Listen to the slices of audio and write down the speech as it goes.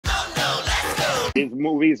His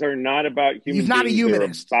movies are not about human He's not beings. a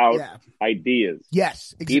humanist. They're about ideas.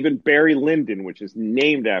 Yes. Even Barry Lyndon, which is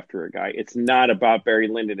named after a guy, it's not about Barry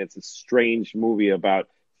Lyndon. It's a strange movie about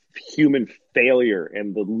human failure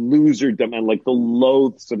and the loserdom and like the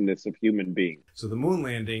loathsomeness of human beings. So the moon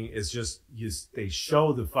landing is just, they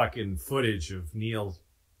show the fucking footage of Neil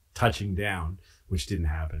touching down, which didn't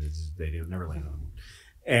happen. They never landed on the moon.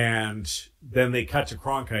 And then they cut to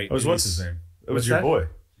Cronkite. What's his name? It was your boy.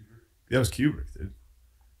 That was Kubrick, dude.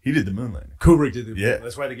 He did the moon landing. Kubrick did the yeah.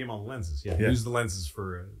 That's why they gave him all the lenses. Yeah, he used the lenses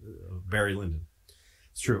for Barry Lyndon.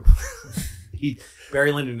 It's true.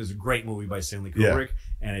 Barry Lyndon is a great movie by Stanley Kubrick,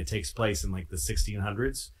 and it takes place in like the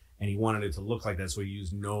 1600s, and he wanted it to look like that, so he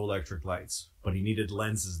used no electric lights, but he needed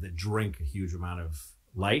lenses that drink a huge amount of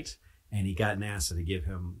light, and he got NASA to give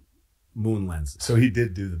him moon lenses. So he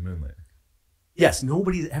did do the moon landing. Yes,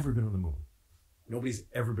 nobody's ever been on the moon. Nobody's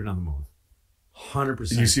ever been on the moon.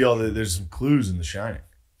 100%. You see there's some clues in The Shining.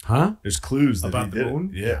 Huh? There's clues that about he the did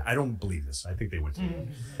moon? it. Yeah. I don't believe this. I think they went to it.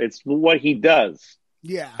 It's what he does.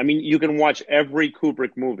 Yeah. I mean, you can watch every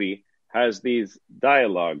Kubrick movie has these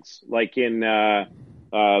dialogues, like in Barry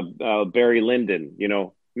Lyndon, you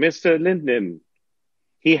know, Mr. Lyndon,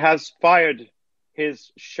 he has fired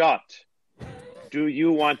his shot. Do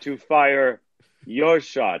you want to fire your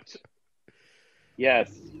shot? Yes.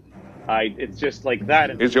 It's just like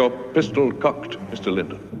that. Is your pistol cocked, Mr.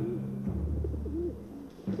 Lyndon?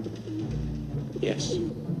 Yes.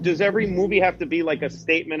 Does every movie have to be like a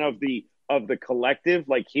statement of the collective?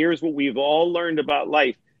 Like, here's what we've all learned about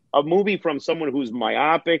life. A movie from someone who's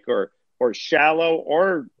myopic or shallow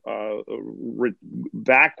or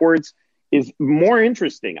backwards is more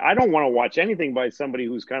interesting. I don't want to watch anything by somebody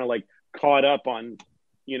who's kind of like caught up on,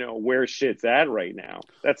 you know, where shit's at right now.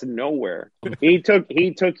 That's nowhere. He took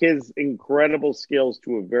his incredible skills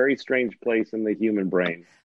to a very strange place in the human brain.